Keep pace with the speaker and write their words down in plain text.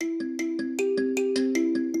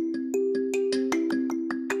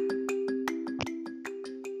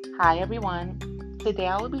Hi, everyone. Today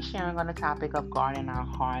I will be sharing on the topic of guarding our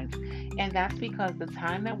hearts. And that's because the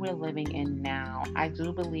time that we're living in now, I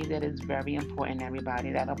do believe that it's very important,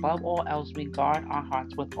 everybody, that above all else, we guard our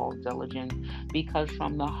hearts with all diligence because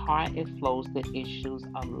from the heart it flows the issues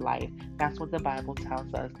of life. That's what the Bible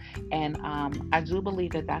tells us. And I do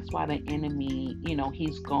believe that that's why the enemy,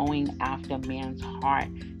 he's going after man's heart,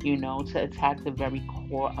 to attack the very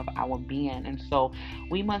core of our being. And so,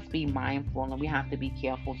 we must be mindful and we have to be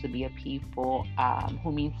careful to be a people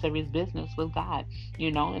who mean serious business with God.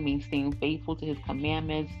 It means staying faithful to his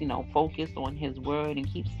commandments, focused on his word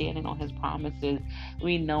and keep standing on his promises.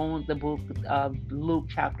 We know the book of Luke,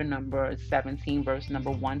 chapter number 17, verse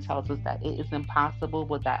number 1 tells us that it is impossible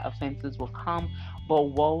but that offenses will come, but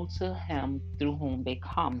woe to him through whom they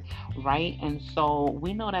come, right? And so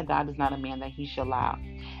we know that God is not a man that he shall lie.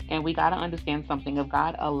 And we got to understand something. If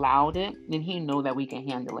God allowed it, then he know that we can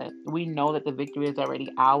handle it. We know that the victory is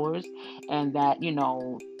already ours and that,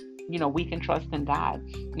 we can trust in God,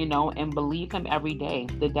 and believe him every day.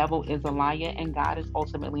 The devil is a liar and God is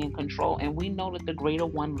ultimately in control. And we know that the greater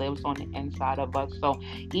one lives on the inside of us. So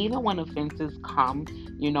even when offenses come,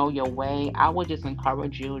 your way, I would just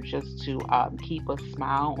encourage you just to keep a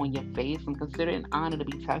smile on your face and consider it an honor to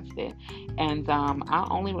be tested. And our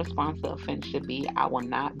only response to offense should be, I will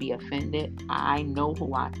not be offended. I know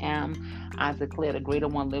who I am. I declare the greater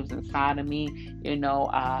one lives inside of me.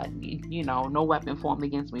 No weapon formed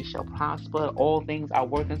against me shall prosper. All things are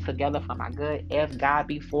working together for my good. If God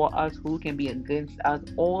be for us, who can be against us?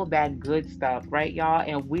 All that good stuff, right, y'all?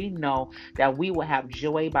 And we know that we will have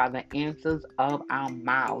joy by the answers of our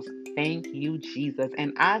mouths. Thank you, Jesus.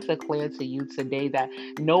 And I declare to you today that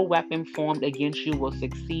no weapon formed against you will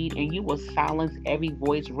succeed, and you will silence every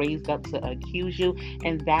voice raised up to accuse you.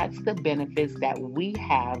 And that's the benefits that we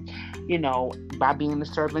have, by being the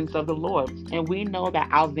servants of the Lord. And we know that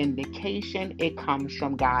our vindication, it comes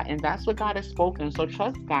from God. And that's what God has spoken. So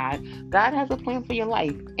trust God. God has a plan for your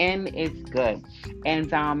life, and it's good.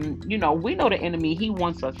 And we know the enemy, he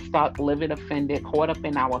wants us stuck, living offended, caught up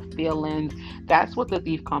in our feelings. That's what the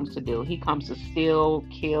thief comes to do. He comes to steal,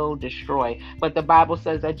 kill, destroy. But the Bible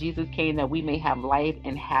says that Jesus came that we may have life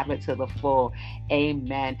and have it to the full.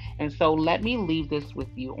 Amen. And so let me leave this with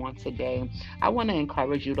you on today. I want to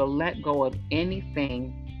encourage you to let go of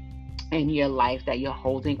anything in your life that you're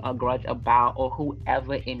holding a grudge about, or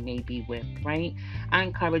whoever it may be with, right? I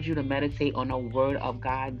encourage you to meditate on the word of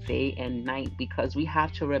God day and night, because we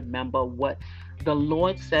have to remember what the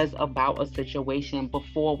Lord says about a situation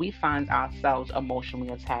before we find ourselves emotionally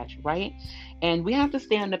attached, right? And we have to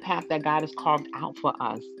stay on the path that God has carved out for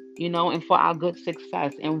us. And for our good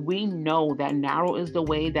success. And we know that narrow is the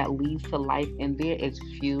way that leads to life, and there is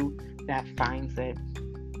few that finds it,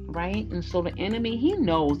 right? And so the enemy, he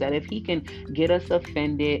knows that if he can get us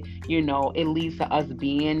offended, it leads to us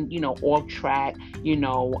being, off track,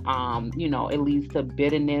 it leads to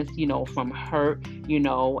bitterness, from hurt,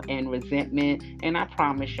 and resentment. And I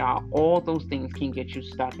promise y'all, all those things can get you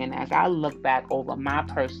stuck. And as I look back over my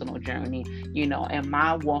personal journey, and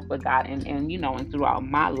my walk with God, and throughout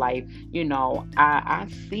my life, I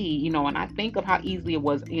see, and I think of how easily it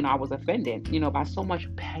was, I was offended, by so much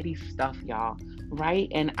petty stuff, y'all, right?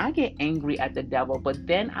 And I get angry at the devil, but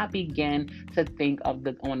then I begin to think of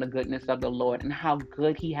the goodness of the Lord and how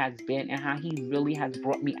good he has been and how he really has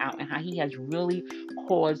brought me out and how he has really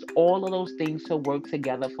caused all of those things to work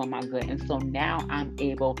together for my good. And so now I'm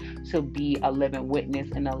able to be a living witness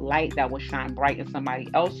and a light that will shine bright in somebody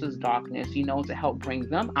else's darkness, to help bring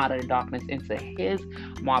them out of the darkness into his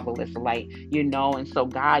marvelous light, and so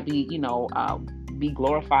God be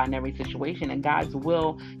glorified in every situation, and God's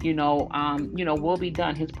will, will be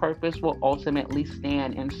done. His purpose will ultimately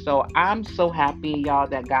stand. And so I'm so happy, y'all,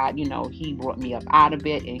 that God, he brought me up out of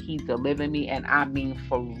it and he delivered me. And I mean,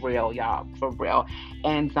 for real, y'all, for real.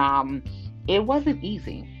 And it wasn't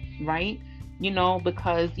easy, right?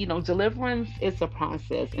 Because, deliverance is a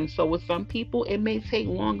process. And so with some people, it may take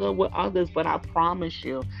longer with others, but I promise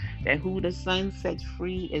you that who the Son sets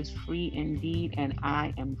free is free indeed. And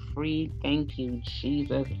I am free. Thank you,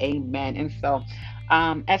 Jesus. Amen. And so,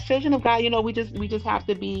 as children of God, we just have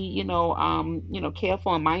to be,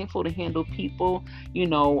 careful and mindful to handle people,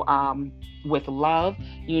 with love,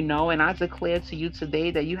 and I declare to you today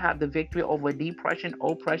that you have the victory over depression,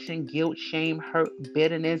 oppression, guilt, shame, hurt,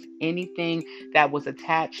 bitterness, anything that was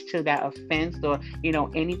attached to that offense, or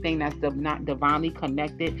anything that's not divinely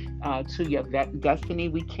connected to your destiny.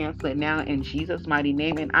 We cancel cancel it now in Jesus' mighty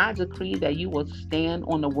name. And I decree that you will stand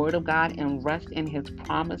on the word of God and rest in his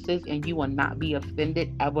promises, and you will not be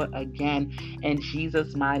offended ever again in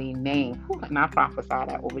Jesus' mighty name. Whew, and I prophesy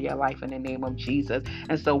that over your life in the name of Jesus.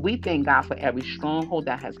 And so we thank God for every stronghold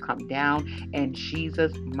that has come down in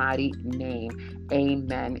Jesus' mighty name.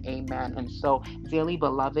 Amen. Amen. And so, dearly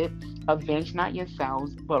beloved, avenge not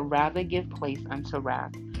yourselves, but rather give place unto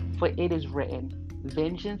wrath. For it is written,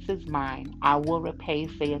 Vengeance is mine, I will repay,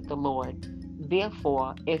 saith the Lord.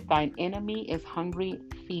 Therefore, if thine enemy is hungry,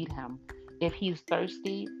 feed him. If he's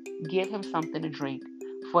thirsty, give him something to drink.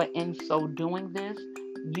 For in so doing this,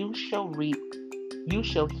 you shall reap, you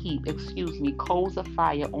shall heap, coals of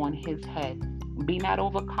fire on his head. Be not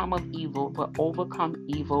overcome of evil, but overcome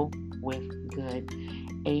evil with good.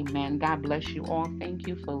 Amen. God bless you all. Thank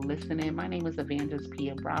you for listening. My name is Evangelist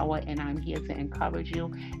Pia Brower, and I'm here to encourage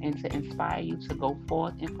you and to inspire you to go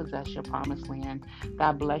forth and possess your promised land.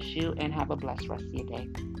 God bless you, and have a blessed rest of your day.